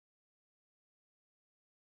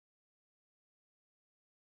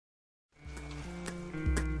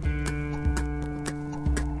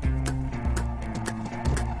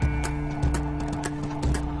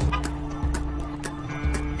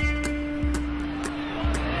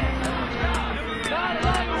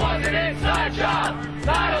job.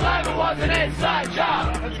 9/11 was an inside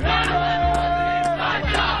job. 9/11 was an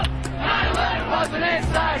inside job. 9/11 was an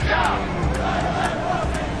inside job.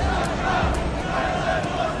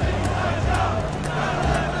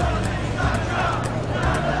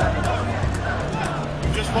 We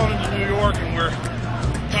just flown into New York and we're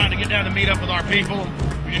trying to get down to meet up with our people.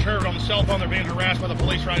 We just heard on the cell phone they're being harassed by the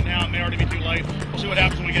police right now. It may already be too late. We'll see what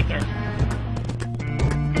happens when we get there.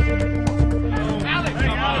 Alex, hey,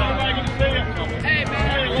 everybody, good to see you. Hey, man.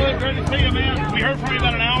 Hey, Luke, great to see you, man. We heard from you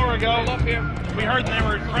about an hour ago. Up here. We heard they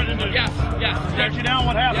were threatening to Yes. shut you down.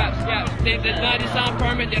 What happened? Yes. They denied the stop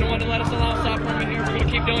permit. They don't want to let us allow stop permit here. We're going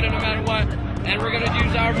to keep doing it no matter what. And we're going to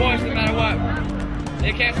use our voice no matter what.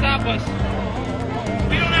 They can't stop us.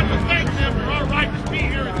 We don't have to thank them for our right to be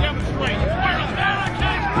here and demonstrate. We're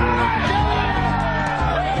Americans!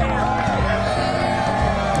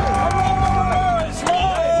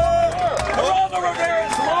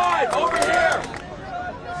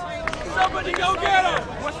 Somebody go get him!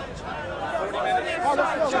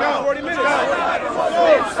 40 minutes.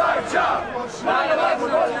 Inside job.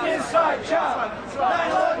 9/11 was an inside job.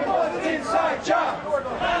 9/11 was an inside job.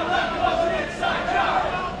 9/11 was an inside job.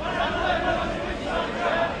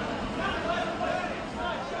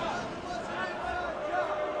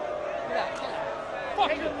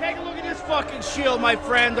 Take a look at this fucking shield, my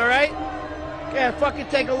friend, all right? Yeah, fucking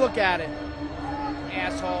take a look at it.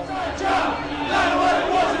 Asshole.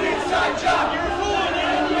 9/11 was an inside job. You're fooling, man.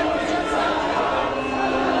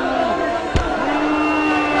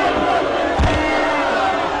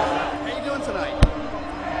 How you doing tonight?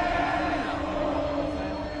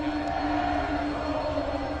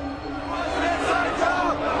 Inside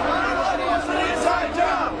job. 9/11 was an inside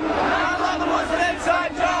job. 9/11 was an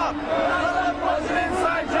inside job. 9/11 was an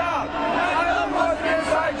inside job. 9/11 was an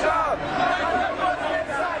inside job. 9/11 was an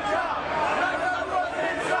inside job. 9/11 was an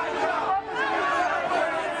inside job.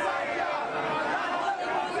 9/11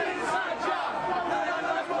 was an inside job.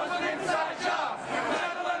 9/11 was an inside job. 9/11 was an inside job.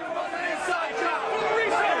 9/11 was an inside job.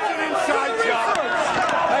 Inside job.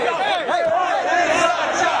 Hey.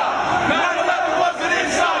 9/11 was an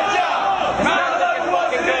inside job. 9/11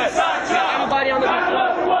 was an inside job. Everybody on the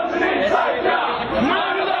was an inside job.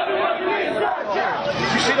 9/11 was an inside job.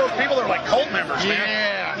 You see those people? They're like cult members, man.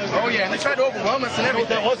 Yeah. Oh, yeah. And they tried to overwhelm us and What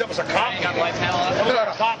everything. that was? That was a cop. That was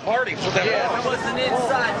a cop party. That's what that was. was an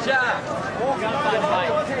inside job.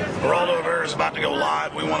 Geraldo over is about to go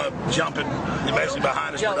live. We want to jump it basically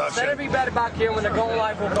behind his Set production. everybody back here. When they're going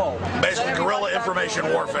live, we'll go. Basically guerrilla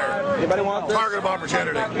information warfare. Anybody want this? Target of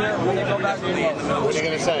opportunity. When they go back to the What are you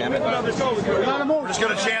going to say? We're just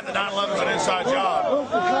going to chant that 9/11 is an inside job.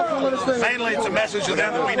 Mainly it's a message to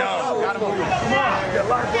them that we know.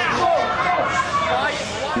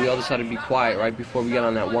 We all decided to be quiet right before we got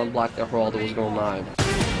on that one block that Geraldo was going live.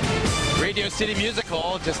 Radio City Music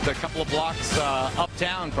Hall, just a couple of blocks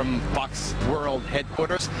uptown from Fox World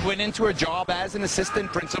headquarters. Went into her job as an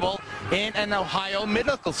assistant principal in an Ohio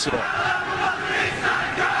medical school.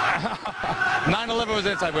 9/11 was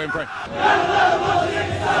inside. We're in print. 9/11 was an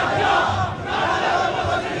inside job. 9/11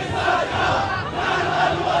 was an inside job.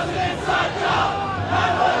 9/11 was an inside job.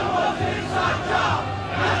 9/11 was an inside job.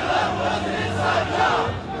 9/11 was an inside job.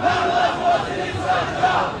 9/11 was an inside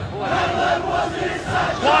job. 9/11 was an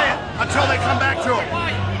inside job. Quiet until they come back to him.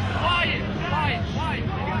 Quiet.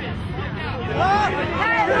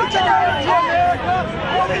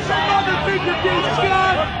 What is your mother think of this,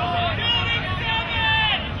 God?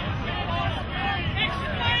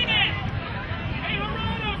 Explain it. Hey,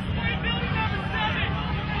 Geraldo, explain building number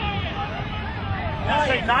 7.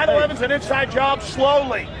 Say 9/11's an inside job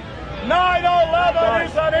slowly. 9/11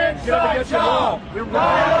 is an inside job. 9/11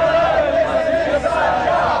 is an inside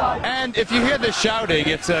job. And if you hear the shouting,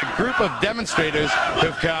 it's a group of demonstrators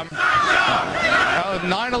who've come.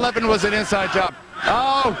 9/11 was an inside job.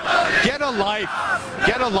 Oh, get a life.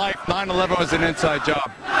 Get a life. 9/11 was an inside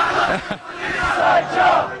job. Inside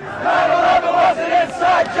job. 9/11 was an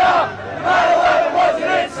inside job. 9/11 was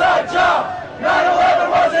an inside job. 9/11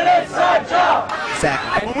 was an inside job.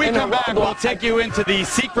 And when we come back, we'll take you into the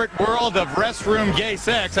secret world of restroom gay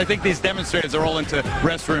sex. I think these demonstrators are all into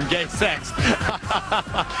restroom gay sex.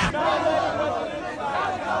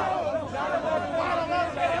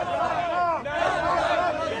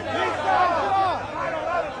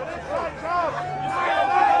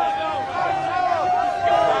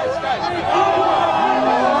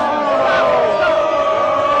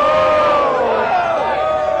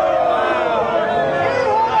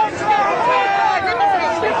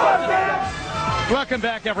 Welcome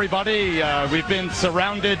back, everybody. We've been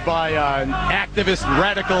surrounded by an activist,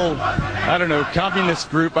 radical, I don't know, communist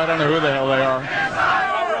group. I don't know who the hell they are.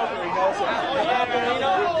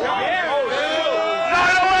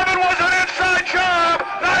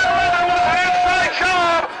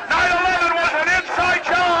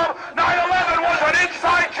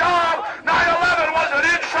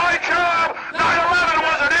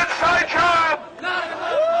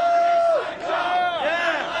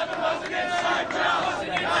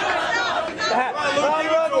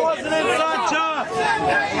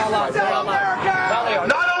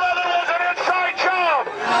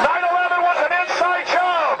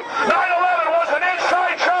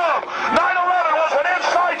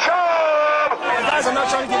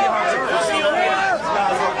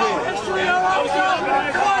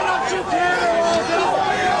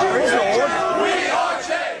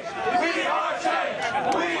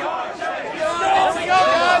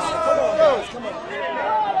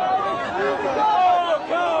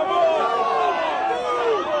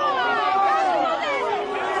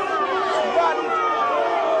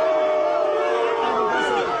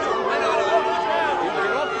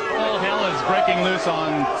 broken loose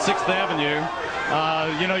on 6th Avenue.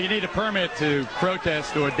 You know, you need a permit to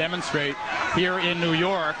protest or demonstrate here in New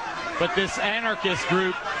York, but this anarchist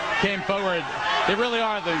group came forward. They really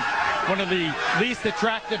are one of the least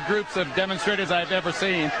attractive groups of demonstrators I've ever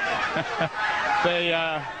seen.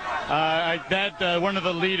 One of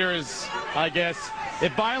the leaders, I guess,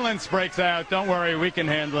 if violence breaks out, don't worry, we can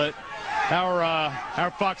handle it.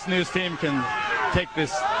 Our Fox News team can take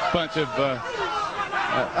this bunch of,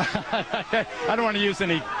 I don't want to use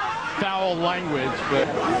any foul language, but...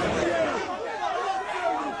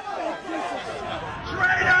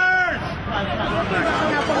 Traitors!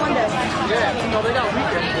 Yeah, no, they got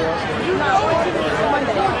weekends for us.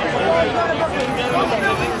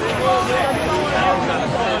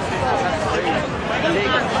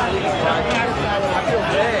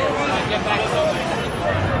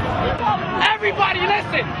 Everybody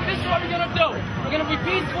listen! This is what we're gonna do. We're gonna be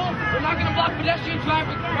peaceful, we're not gonna block pedestrian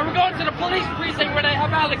traffic, and we're going to the police precinct where they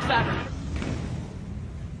have Alex at.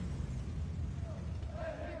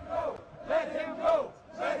 Let him go!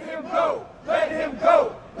 Let him go! Let him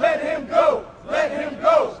go! Let him go! Let him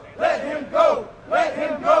go! Let him go! Let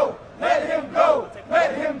him go! Let him go!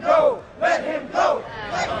 Let him go! Let him go!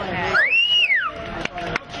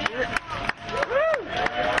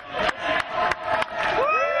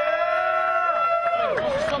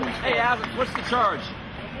 Hey, Alex, what's the charge?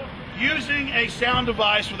 Using a sound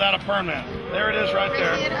device without a permit. There it is right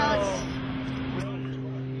there.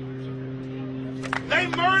 They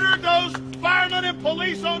murdered those firemen and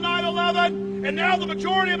police on 9/11, and now the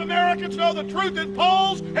majority of Americans know the truth in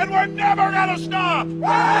polls, and we're never going to stop.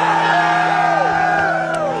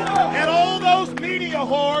 And all those media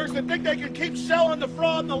whores that think they can keep selling the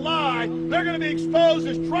fraud and the lie, they're going to be exposed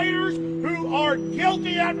as traitors who are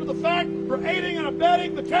guilty after the fact for aiding and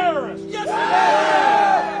abetting the terrorists. Yes,